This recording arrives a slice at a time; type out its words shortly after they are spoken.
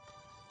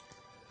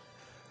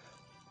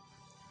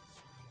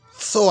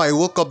So I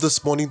woke up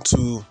this morning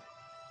to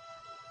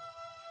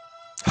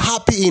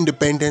Happy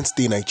Independence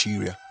Day,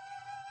 Nigeria.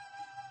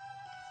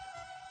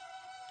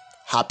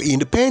 Happy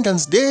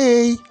Independence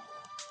Day!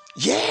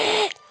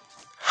 Yeah!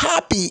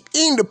 Happy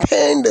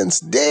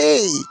Independence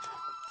Day!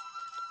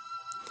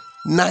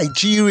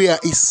 Nigeria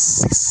is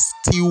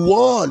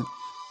 61.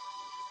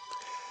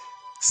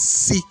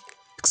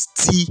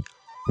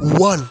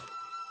 61.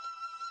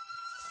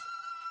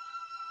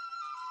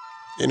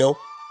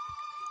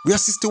 We are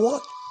 61.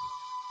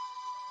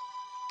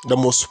 The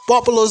most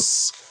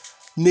populous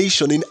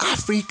nation in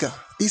Africa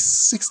is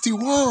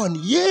 61.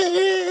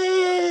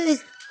 Yay!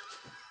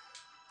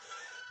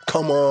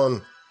 Come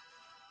on.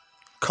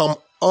 Come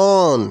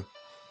on.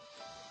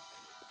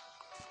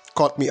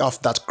 Cut me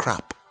off that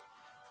crap.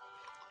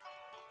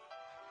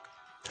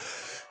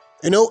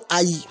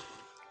 I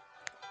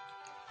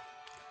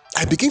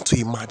begin to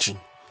imagine,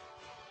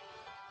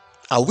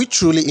 are we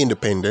truly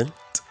independent?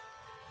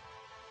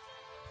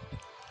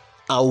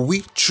 Are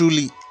we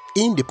truly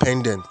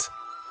independent?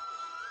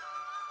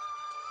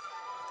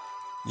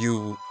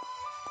 You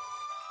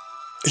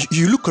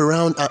look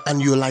around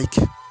and you're like,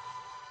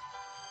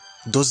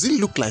 does it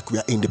look like we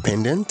are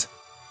independent?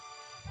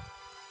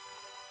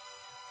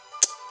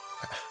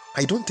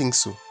 I don't think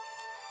so.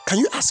 Can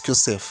you ask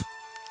yourself,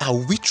 are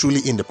we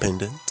truly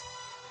independent?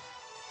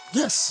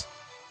 Yes.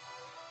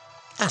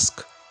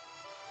 Ask.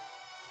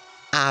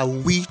 Are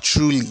we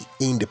truly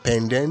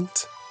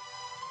independent?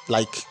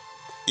 Like,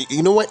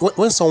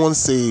 when someone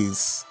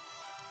says,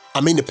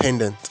 I'm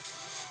independent,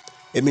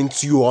 it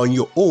means you are on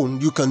your own.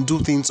 You can do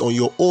things on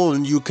your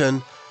own. You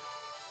can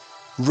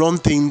run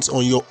things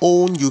on your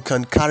own. You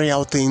can carry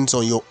out things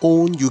on your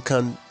own. You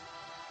can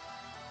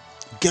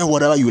get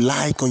whatever you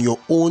like on your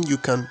own. You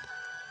can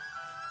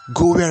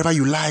go wherever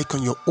you like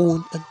on your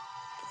own.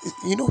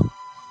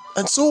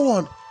 And so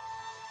on.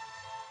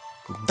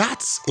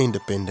 That's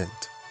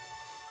independent.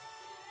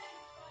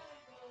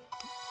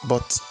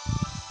 But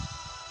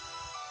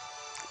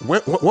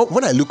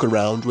when I look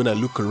around,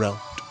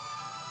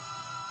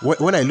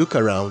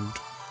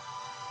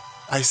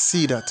 I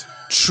see that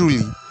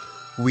truly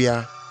we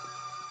are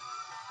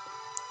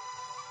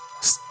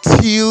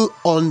still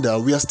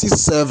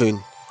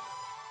serving.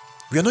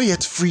 We are not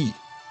yet free.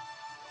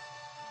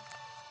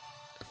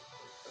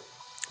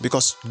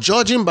 Because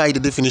judging by the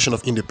definition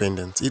of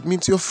independence, it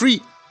means you're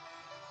free.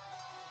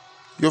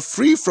 You're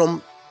free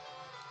from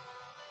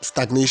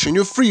stagnation.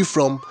 You're free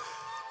from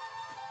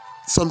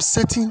some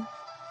certain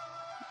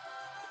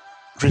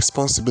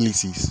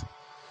responsibilities.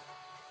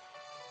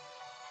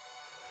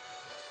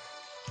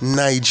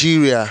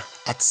 Nigeria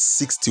at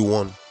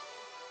 61.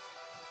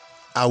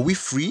 Are we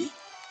free?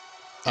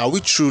 Are we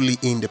truly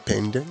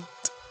independent?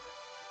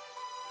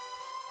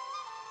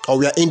 Or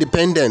we are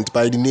independent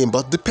by the name,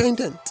 but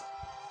dependent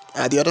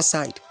at the other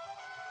side?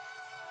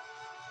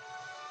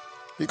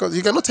 Because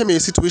you cannot tell me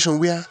a situation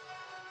where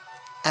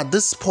at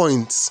this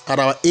point, at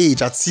our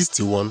age, at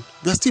 61,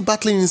 we are still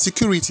battling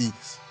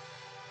insecurities.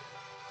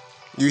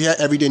 You hear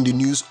every day in the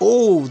news,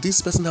 oh,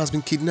 this person has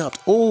been kidnapped.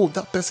 Oh,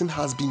 that person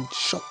has been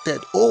shot dead.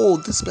 Oh,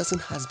 this person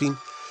has been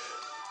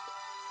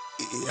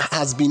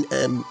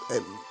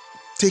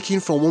taken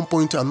from one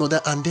point to another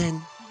and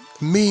then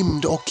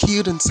maimed or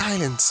killed in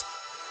silence.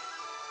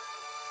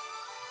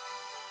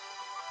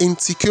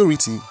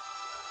 Insecurity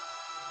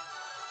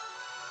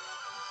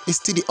is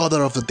still the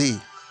order of the day.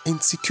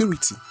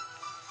 Insecurity.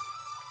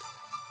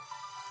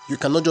 You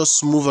cannot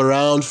just move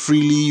around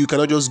freely. You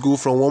cannot just go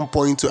from one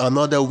point to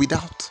another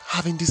without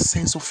having this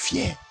sense of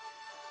fear.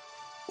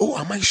 Oh,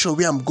 am I sure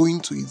where I'm going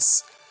to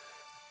it's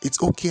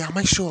okay? Am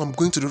I sure I'm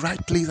going to the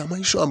right place? Am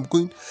I sure I'm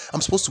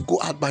supposed to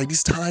go out by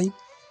this time?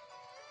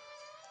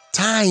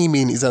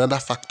 Timing is another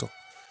factor.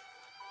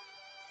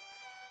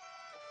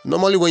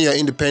 Normally when you're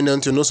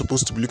independent, you're not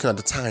supposed to be looking at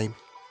the time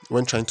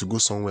when trying to go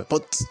somewhere.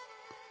 But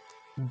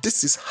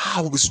this is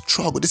how we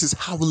struggle. This is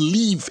how we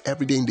live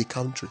every day in the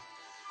country.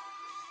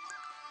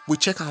 We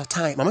check our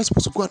time. Am I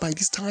supposed to go out by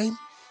this time?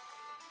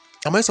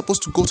 Am I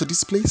supposed to go to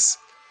this place?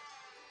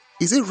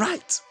 Is it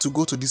right to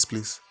go to this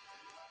place?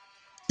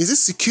 Is it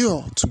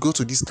secure to go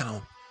to this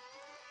town?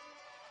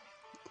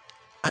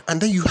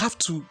 And then you have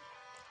to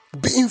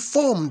be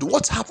informed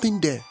what's happening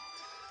there.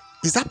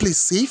 Is that place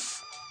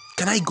safe?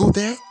 Can I go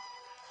there?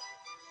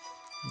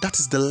 That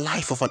is the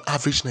life of an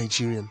average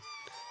Nigerian.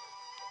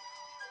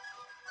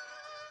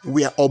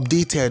 We are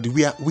updated.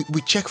 We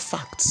check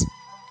facts.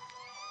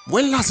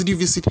 When last did you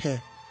visit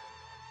here?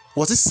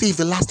 Was it safe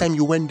the last time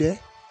you went there?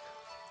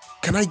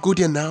 Can I go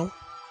there now?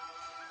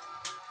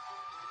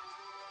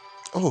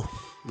 Oh,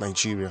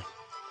 Nigeria.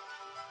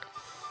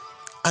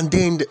 And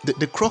then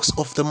the crux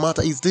of the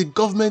matter is the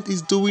government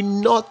is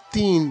doing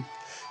nothing.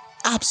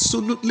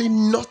 Absolutely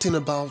nothing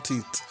about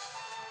it.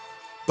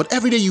 But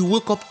every day you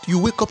wake up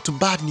to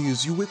bad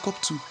news. You wake up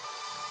to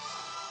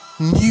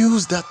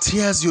news that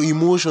tears your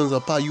emotions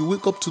apart. You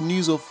wake up to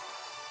news of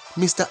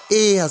Mr.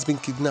 A has been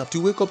kidnapped.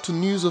 You wake up to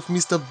news of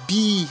Mr.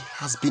 B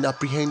has been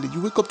apprehended. You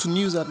wake up to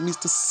news that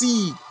Mr.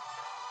 C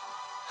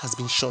has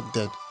been shot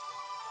dead.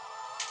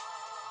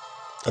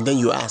 And then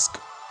you ask,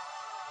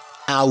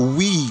 Are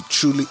we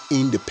truly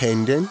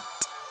independent?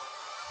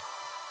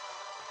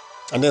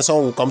 And then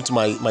someone will come to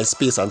my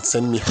space and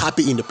send me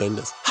happy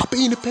independence.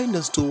 Happy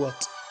independence to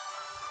what?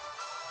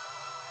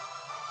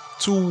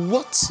 To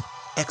what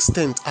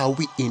extent are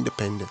we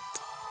independent?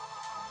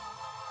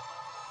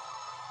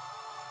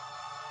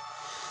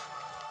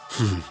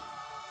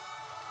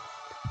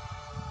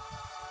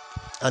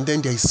 And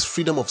then there is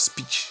freedom of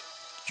speech.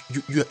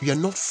 You are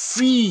not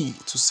free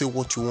to say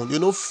what you want. You're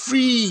not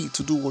free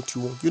to do what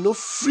you want. You're not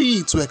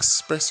free to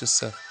express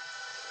yourself.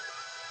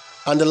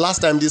 And the last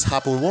time this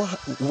happened,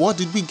 what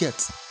did we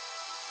get?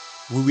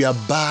 We were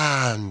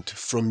banned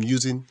from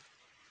using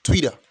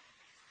Twitter.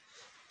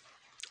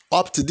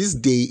 Up to this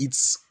day,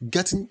 it's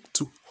getting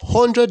to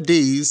 100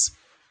 days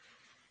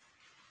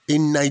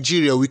in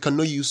Nigeria, we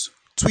cannot use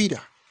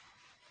Twitter.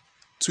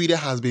 Twitter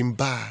has been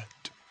banned.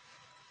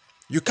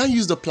 You can't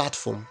use the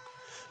platform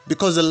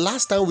because the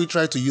last time we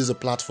tried to use a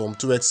platform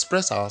to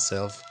express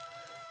ourselves,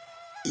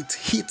 it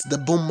hit the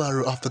bone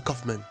marrow of the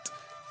government.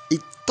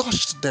 It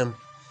touched them.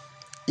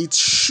 It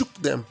shook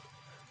them.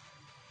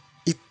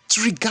 It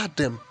triggered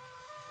them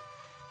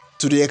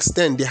to the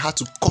extent they had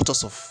to cut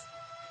us off.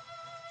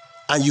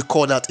 And you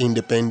call that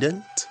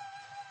independent?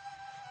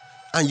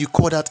 And you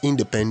call that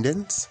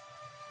independence?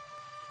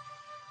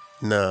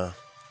 Nah,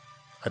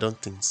 I don't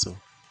think so.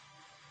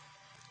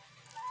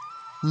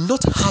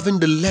 Not having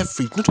the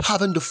leverage, not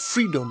having the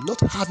freedom, not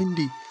having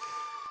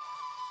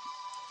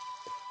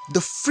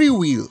the free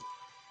will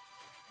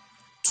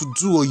to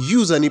do or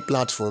use any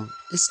platform,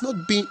 it's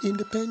not being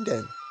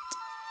independent.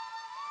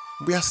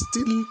 We are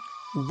still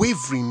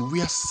wavering.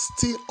 We are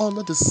still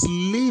under the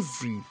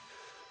slavery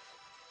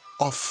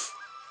of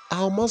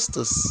our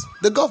masters,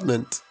 the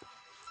government.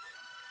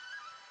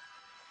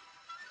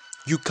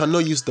 You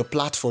cannot use the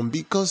platform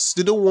because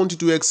they don't want you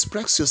to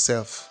express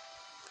yourself.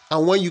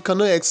 And when you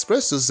cannot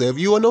express yourself,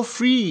 you are not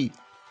free.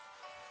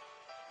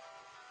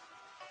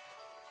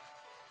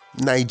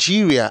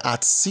 Nigeria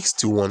at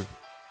 61.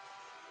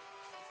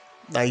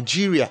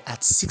 Nigeria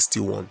at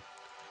 61.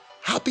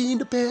 Happy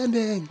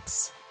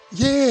independence.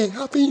 Yeah,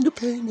 happy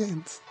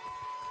independence.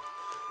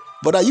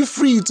 But are you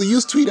free to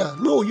use Twitter?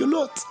 No, you're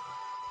not.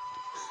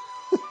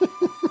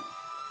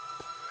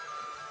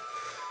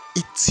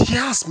 It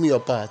tears me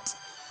apart.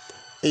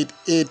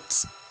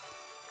 It's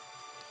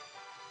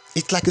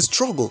like a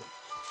struggle.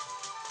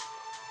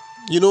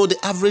 You know, the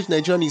average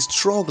Nigerian is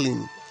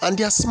struggling and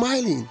they are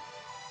smiling.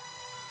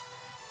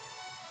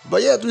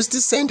 But yet we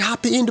still send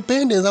happy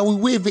independence and we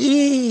wave,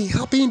 hey,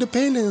 happy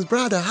independence,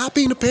 brother,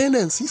 happy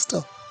independence,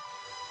 sister.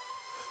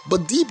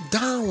 But deep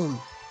down,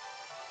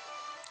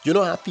 you're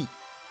not happy.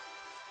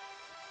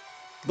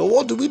 But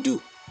what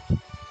do?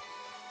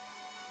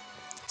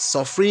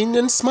 Suffering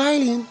and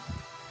smiling.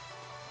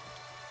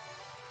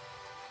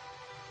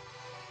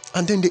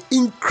 And then the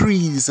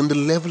increase in the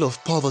level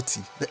of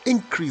poverty, the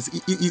increase,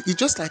 it's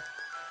just like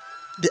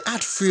they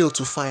add fuel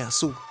to fire.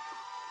 So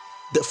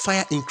the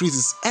fire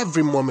increases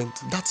every moment.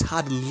 That's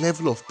how the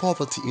level of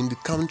poverty in the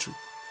country,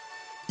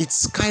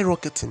 it's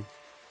skyrocketing.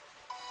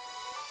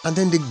 And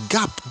then the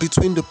gap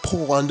between the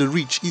poor and the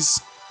rich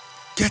is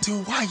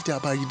getting wider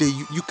by the day.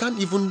 You can't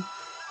even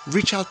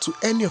reach out to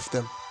any of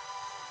them.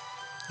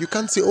 You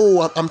can't say,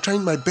 oh, I'm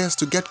trying my best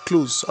to get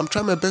close. I'm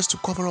trying my best to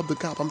cover up the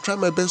gap. I'm trying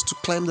my best to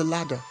climb the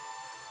ladder.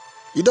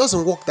 It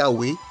doesn't work that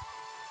way.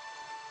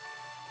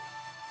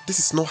 This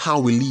is not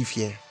how we live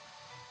here.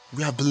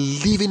 We have been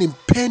living in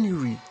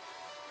penury,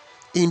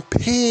 in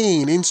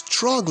pain, in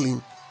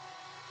struggling.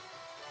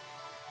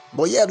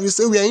 But yet we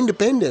say we are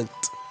independent.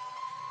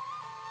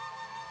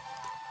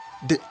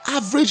 The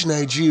average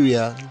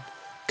Nigerian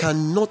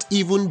cannot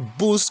even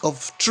boast of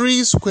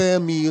 3 square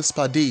meals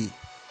per day.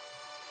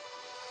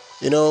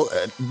 You know,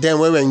 then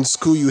when we're in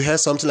school, you hear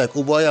something like,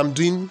 oh boy,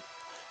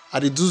 I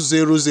did do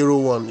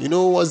 001. You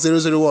know what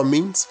 001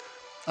 means?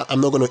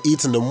 I'm not going to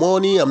eat in the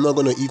morning. I'm not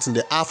going to eat in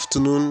the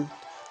afternoon,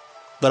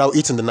 but I'll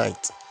eat in the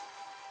night.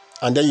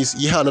 And then you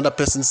hear another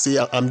person say,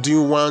 I'm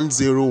doing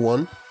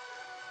 101.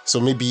 So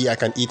maybe I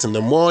can eat in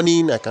the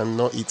morning. I'm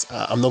not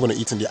going to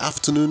eat in the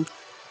afternoon.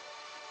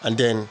 And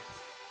then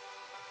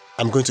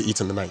I'm going to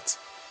eat in the night.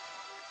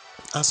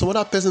 And some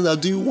other persons are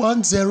doing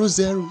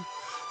 100.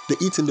 They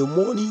eat in the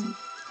morning.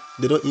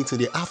 They don't eat in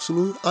the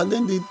afternoon. And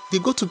then they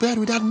go to bed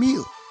with that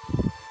meal.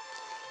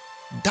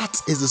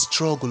 That is the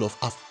struggle of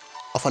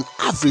an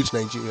average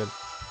Nigerian.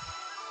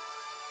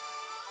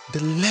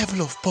 The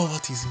level of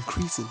poverty is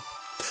increasing.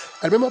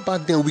 I remember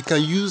back then we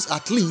can use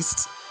at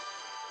least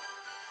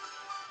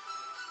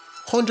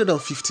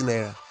 150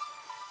 naira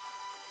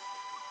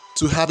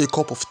to have a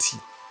cup of tea.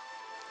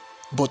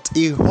 But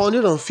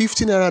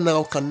 150 naira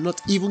now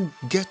cannot even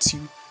get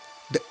you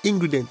the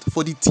ingredient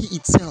for the tea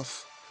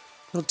itself.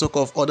 Not talk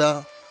of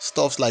other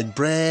stuffs like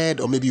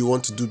bread, or maybe you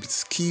want to do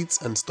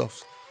biscuits and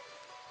stuff.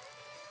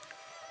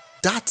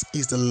 That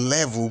is the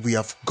level we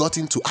have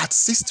gotten to at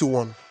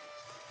 61.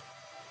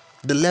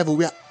 The level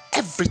where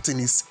everything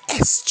is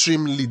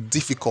extremely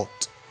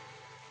difficult.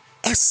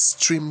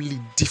 Extremely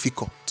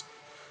difficult.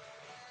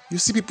 You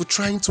see people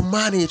trying to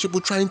manage,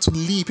 people trying to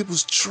live, people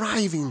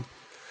striving.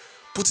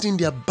 putting in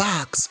their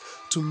bags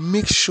to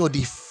make sure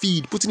they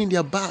feed, putting in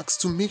their bags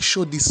to make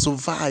sure they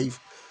survive.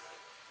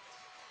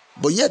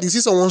 But yet you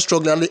see someone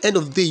struggling, and at the end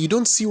of the day, you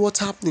don't see what's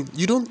happening.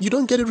 You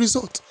don't get a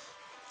result.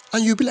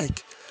 And you'll be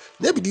like,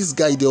 maybe this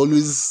guy, they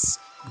always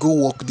go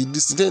work, did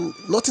this, then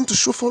nothing to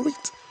show for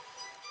it.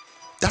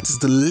 That is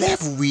the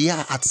level we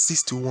are at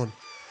 61.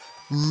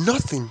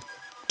 Nothing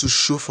to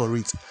show for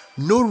it.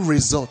 No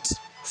result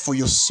for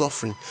your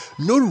suffering.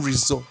 No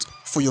result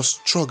for your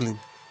struggling.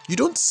 You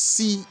don't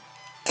see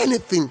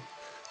anything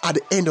at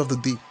the end of the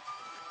day.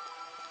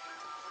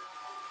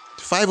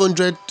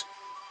 500,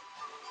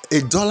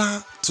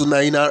 $1 to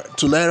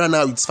naira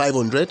now, it's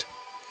 500.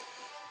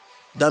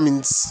 That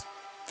means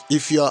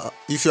if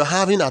you're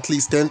having at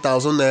least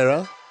 10,000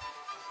 naira,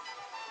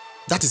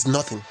 that is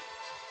nothing.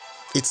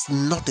 It's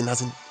nothing.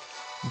 As in,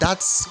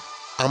 that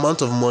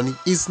amount of money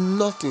is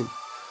nothing.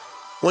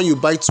 When you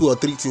buy 2 or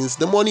 3 things,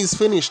 the money is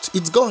finished.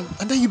 It's gone.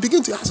 And then you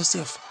begin to ask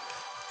yourself,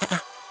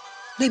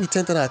 maybe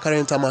 10,000 I carry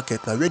into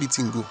market now. Where did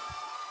it go?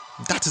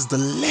 That is the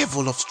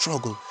level of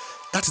struggle.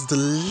 That is the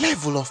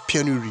level of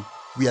penury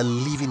we are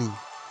living in.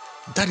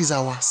 That is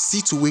our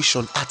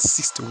situation at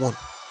 61.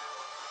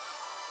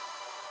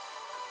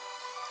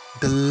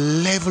 The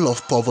level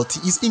of poverty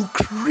is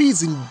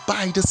increasing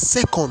by the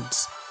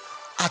seconds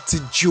at a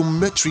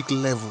geometric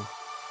level.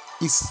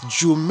 It's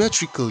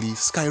geometrically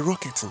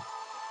skyrocketing.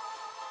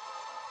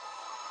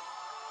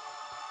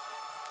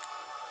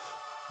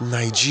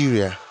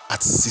 Nigeria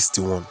at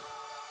 61.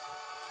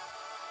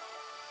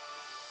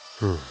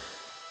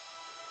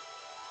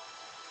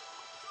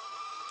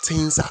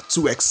 Things are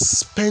too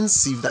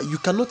expensive that you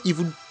cannot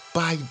even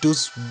buy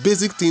those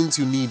basic things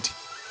you need.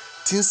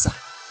 Things are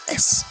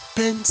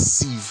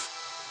expensive.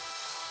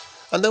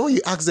 And then when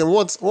you ask them,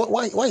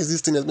 why is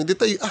this thing? They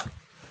tell you,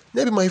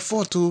 maybe my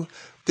fault to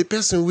the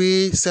person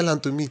we sell am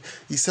to me,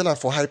 he sell am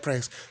for high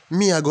price.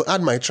 Me, I go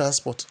add my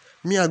transport.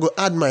 Me, I go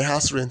add my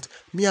house rent.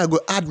 Me, I go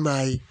add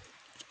my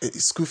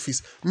school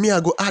fees. Me, I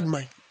go add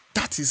my.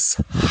 That is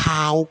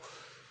how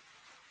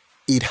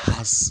it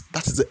has.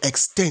 That is the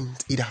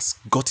extent it has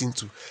gotten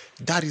to.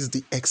 That is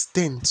the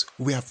extent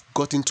we have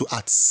gotten to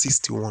at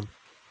 61.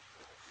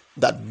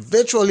 That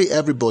virtually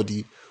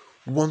everybody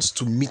wants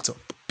to meet up.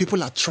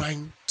 People are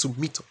trying to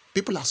meet up.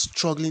 People are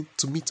struggling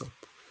to meet up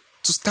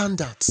to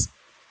standards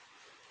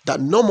that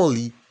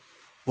normally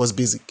was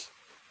basic.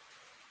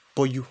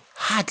 But you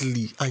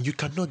hardly and you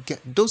cannot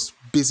get those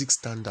basic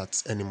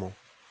standards anymore.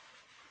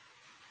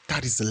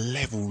 That is the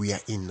level we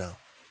are in now.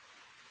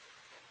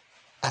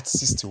 At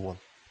 61.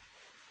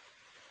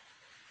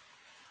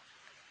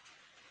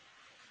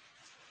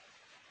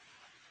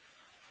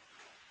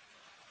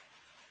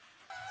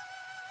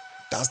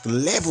 That's the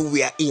level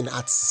we are in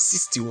at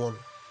 61.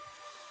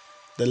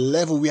 The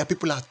level where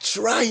people are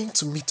trying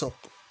to meet up.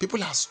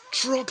 People are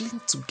struggling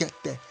to get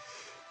there.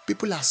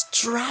 People are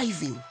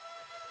striving.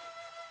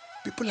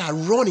 People are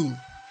running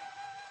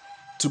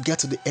to get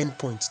to the end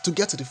point, to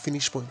get to the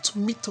finish point, to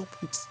meet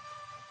up with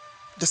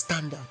the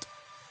standard.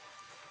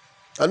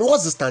 And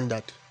what's the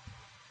standard?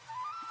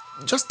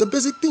 Just the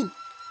basic thing.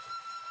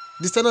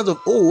 The standard of,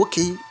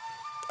 okay,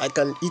 I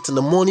can eat in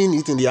the morning,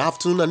 eat in the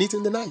afternoon, and eat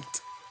in the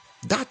night.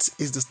 That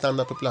is the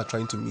standard people are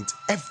trying to meet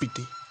every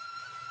day.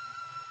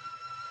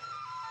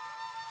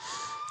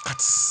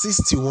 At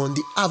 61,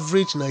 the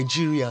average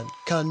Nigerian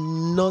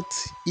cannot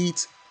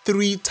eat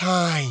 3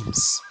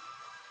 times.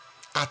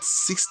 At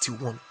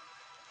 61.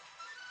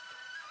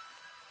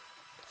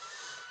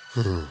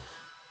 And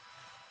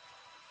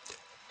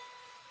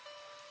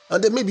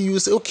then maybe you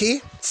say,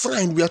 okay,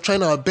 fine, we are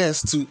trying our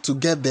best to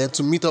get there,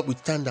 to meet up with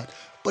standard.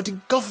 But the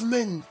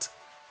government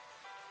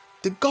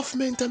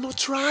are not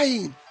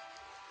trying.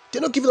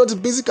 They're not giving us the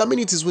basic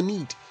amenities we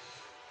need.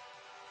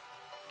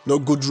 No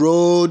good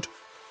road,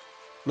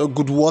 no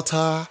good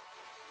water,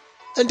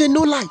 and then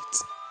no light.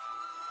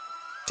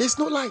 There's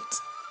no light.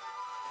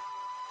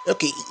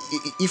 Okay,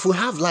 if we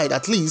have light,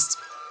 at least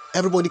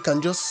everybody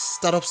can just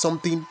start up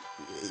something,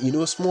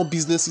 small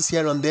businesses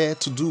here and there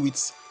to do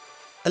with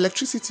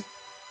electricity.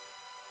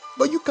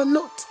 But you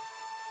cannot.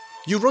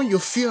 You run your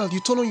fuel, you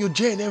turn on your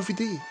gen every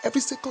day,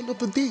 every second of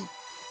the day.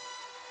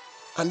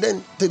 And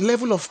then the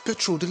level of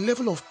petrol, the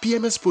level of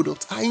PMS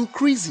products are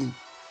increasing.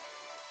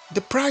 The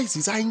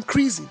prices are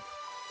increasing.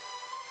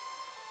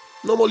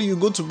 Normally you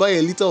go to buy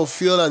a liter of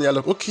fuel and you're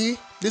like, okay,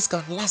 this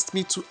can last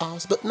me 2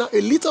 hours. But now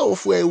a liter of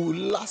fuel will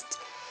last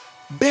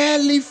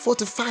barely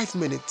 45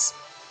 minutes.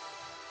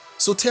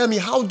 So tell me,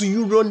 how do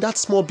you run that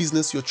small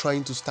business you're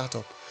trying to start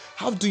up?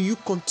 How do you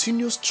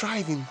continue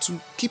striving to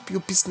keep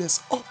your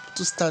business up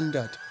to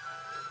standard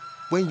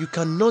when you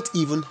cannot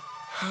even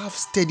have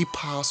steady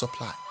power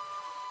supply?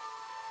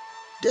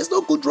 There's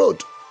no good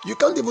road. You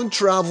can't even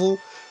travel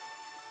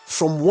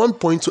from one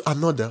point to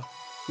another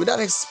without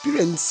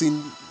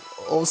experiencing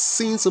or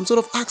seeing some sort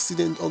of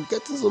accident or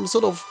getting some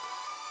sort of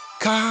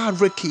car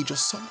wreckage or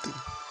something.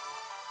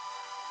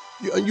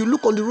 You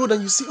look on the road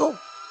and you see,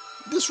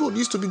 this road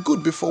used to be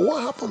good before.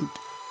 What happened?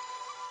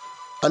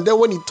 And then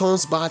when it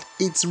turns bad,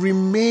 it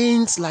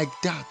remains like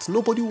that.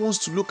 Nobody wants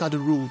to look at the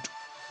road.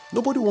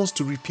 Nobody wants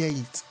to repair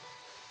it.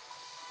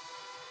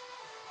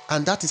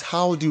 And that is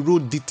how the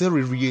road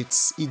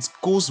deteriorates. It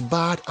goes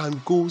bad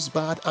and goes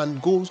bad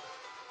and goes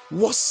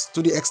worse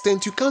to the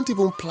extent you can't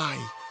even ply.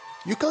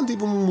 You can't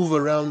even move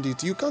around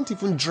it. You can't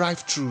even drive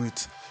through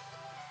it.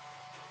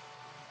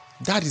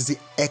 That is the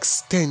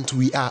extent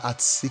we are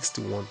at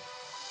 61.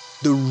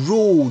 The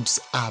roads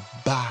are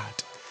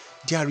bad.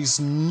 There is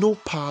no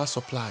power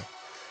supply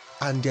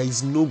and there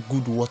is no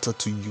good water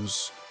to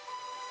use.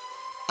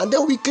 And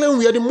then we claim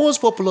we are the most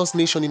populous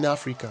nation in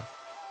Africa.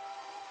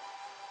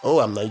 Oh,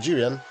 I'm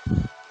Nigerian.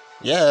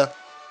 Yeah,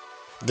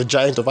 the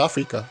giant of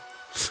Africa.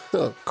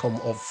 Come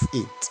off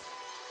it.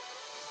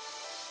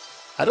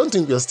 I don't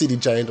think we are still the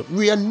giant.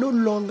 We are no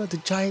longer the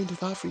giant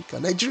of Africa.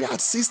 Nigeria at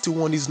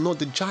 61 is not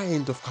the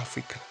giant of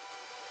Africa.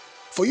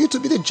 For you to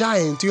be the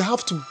giant, you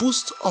have to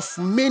boast of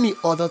many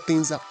other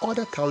things that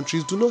other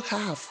countries do not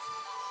have.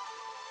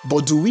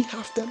 But do we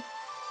have them?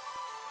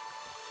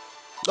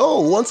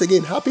 Oh, once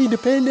again, happy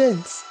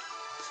independence.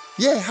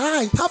 Yeah,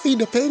 hi, happy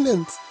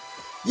independence.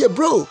 Yeah,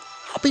 bro,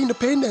 happy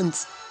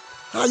independence.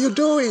 How you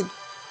doing?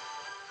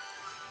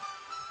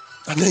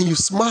 And then you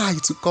smile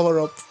to cover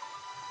up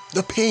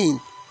the pain.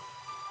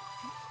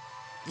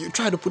 You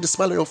try to put a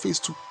smile on your face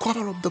to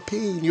cover up the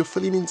pain you're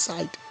feeling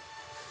inside.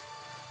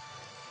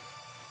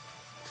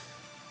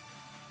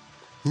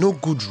 No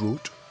good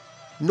road,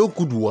 no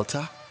good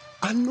water,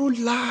 and no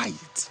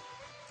light.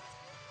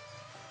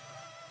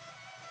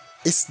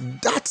 Is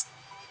that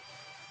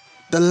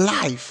the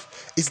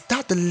life? Is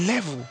that the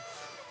level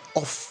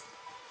of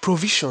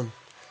provision?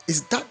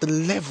 Is that the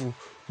level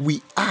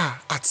we are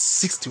at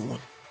 61?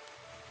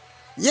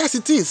 Yes,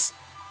 it is.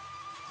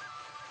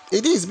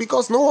 It is,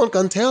 because no one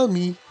can tell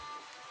me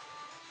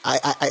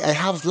I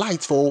have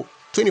light for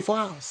 24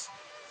 hours.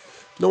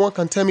 No one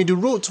can tell me the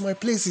road to my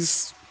place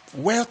is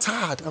well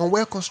tarred and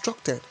well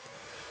constructed.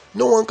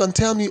 No one can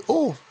tell me,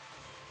 oh,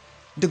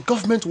 the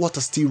government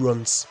water still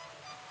runs.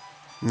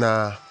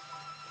 Nah.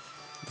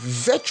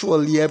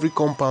 Virtually every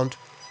compound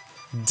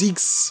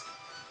digs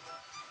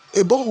a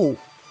borehole.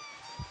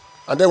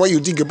 And then when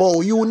you dig a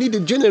borehole, you will need a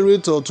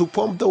generator to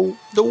pump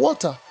the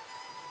water.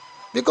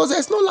 Because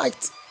there's no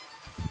light.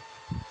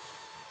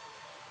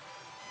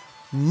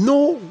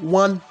 No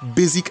one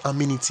basic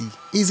amenity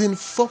is in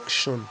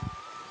function.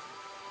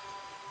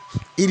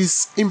 It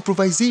is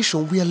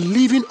improvisation. We are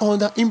living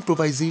under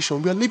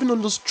improvisation. We are living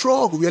under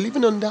struggle. We are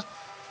living under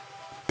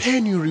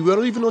penury. We are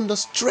living under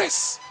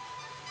stress.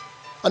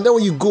 And then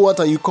when you go out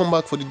and you come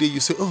back for the day, you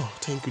say, oh,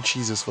 thank you,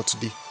 Jesus, for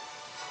today.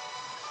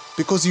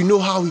 Because you know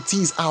how it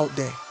is out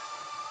there.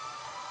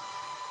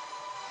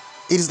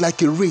 It is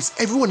like a race.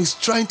 Everyone is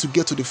trying to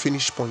get to the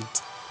finish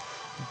point.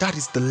 That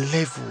is the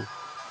level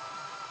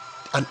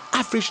an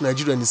average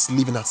Nigerian is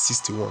living at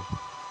 61.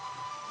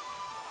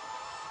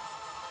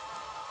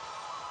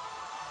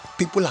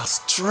 People are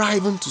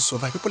striving to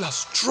survive. People are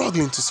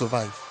struggling to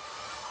survive.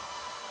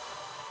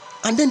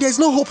 And then there's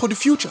no hope for the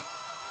future.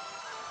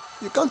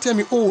 You can't tell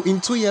me, oh, in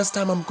 2 years'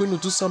 time, I'm going to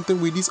do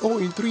something with this. Oh,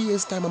 in 3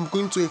 years' time, I'm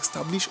going to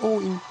establish. Oh,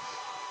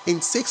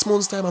 in 6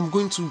 months' time, I'm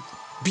going to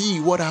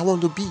be what I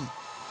want to be.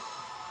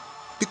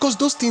 Because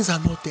those things are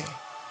not there.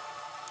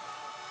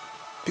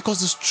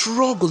 Because the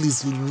struggle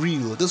is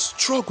real. The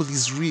struggle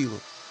is real.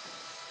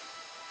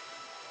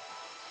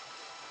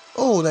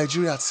 Oh,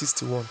 Nigeria at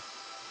 61.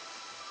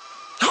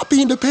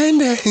 Happy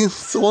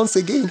independence. Once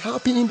again,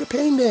 happy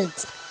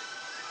independence.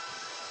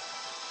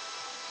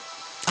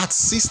 At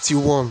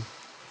 61,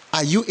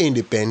 are you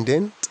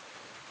independent?